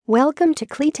Welcome to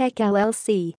Cleatech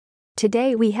LLC.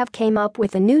 Today we have came up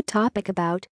with a new topic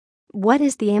about what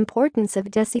is the importance of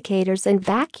desiccators and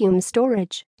vacuum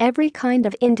storage. Every kind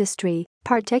of industry,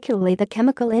 particularly the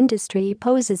chemical industry,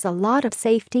 poses a lot of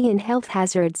safety and health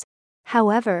hazards.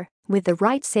 However, with the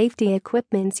right safety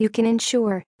equipment you can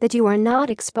ensure that you are not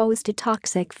exposed to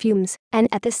toxic fumes and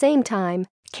at the same time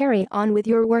carry on with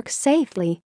your work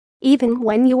safely. Even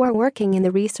when you are working in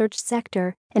the research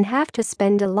sector and have to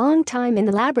spend a long time in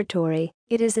the laboratory,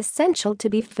 it is essential to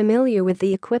be familiar with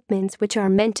the equipments which are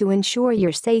meant to ensure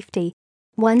your safety.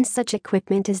 One such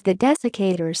equipment is the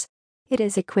desiccators. It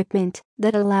is equipment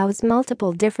that allows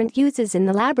multiple different uses in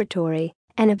the laboratory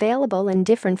and available in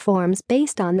different forms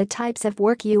based on the types of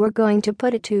work you are going to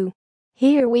put it to.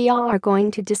 Here we are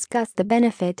going to discuss the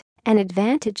benefit and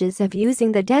advantages of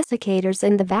using the desiccators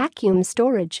and the vacuum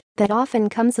storage that often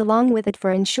comes along with it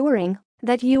for ensuring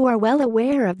that you are well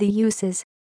aware of the uses.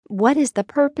 What is the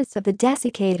purpose of the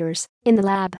desiccators? In the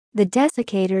lab, the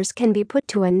desiccators can be put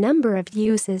to a number of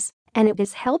uses, and it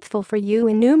is helpful for you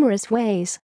in numerous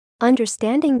ways.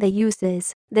 Understanding the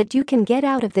uses that you can get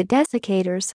out of the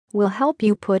desiccators will help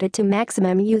you put it to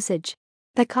maximum usage.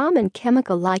 The common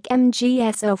chemical like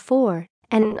MgSO4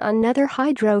 and another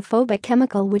hydrophobic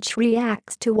chemical which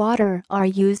reacts to water are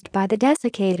used by the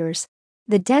desiccators.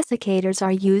 The desiccators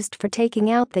are used for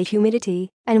taking out the humidity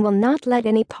and will not let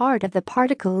any part of the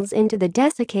particles into the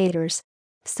desiccators.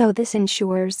 So this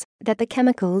ensures that the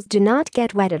chemicals do not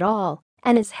get wet at all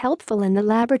and is helpful in the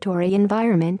laboratory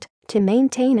environment to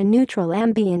maintain a neutral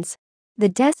ambience. The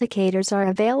desiccators are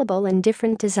available in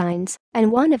different designs,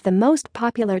 and one of the most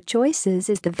popular choices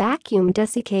is the vacuum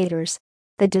desiccators.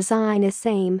 The design is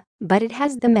same, but it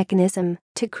has the mechanism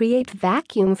to create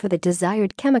vacuum for the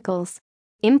desired chemicals.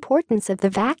 Importance of the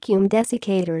vacuum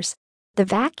desiccators. The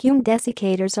vacuum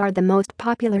desiccators are the most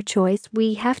popular choice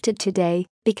we have today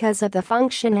because of the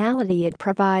functionality it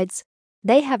provides.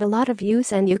 They have a lot of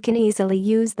use and you can easily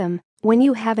use them when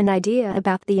you have an idea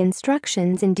about the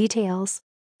instructions and details.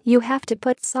 You have to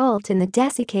put salt in the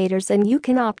desiccators and you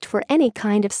can opt for any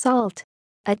kind of salt.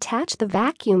 Attach the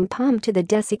vacuum pump to the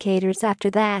desiccators after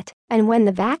that, and when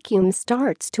the vacuum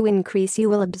starts to increase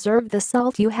you will observe the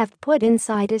salt you have put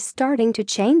inside is starting to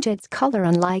change its color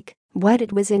unlike what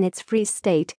it was in its freeze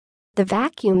state. The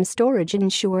vacuum storage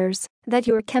ensures that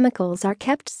your chemicals are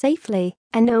kept safely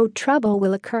and no trouble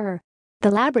will occur. The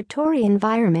laboratory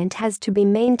environment has to be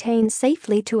maintained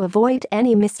safely to avoid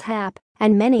any mishap,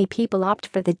 and many people opt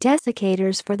for the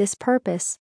desiccators for this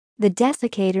purpose. The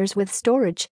desiccators with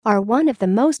storage are one of the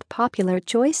most popular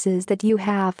choices that you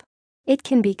have. It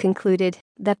can be concluded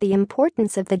that the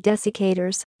importance of the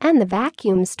desiccators and the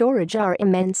vacuum storage are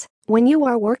immense when you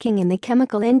are working in the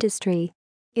chemical industry.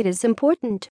 It is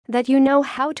important that you know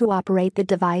how to operate the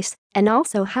device and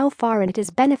also how far it is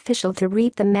beneficial to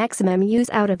reap the maximum use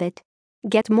out of it.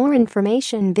 Get more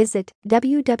information, visit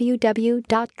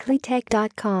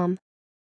www.cleatech.com.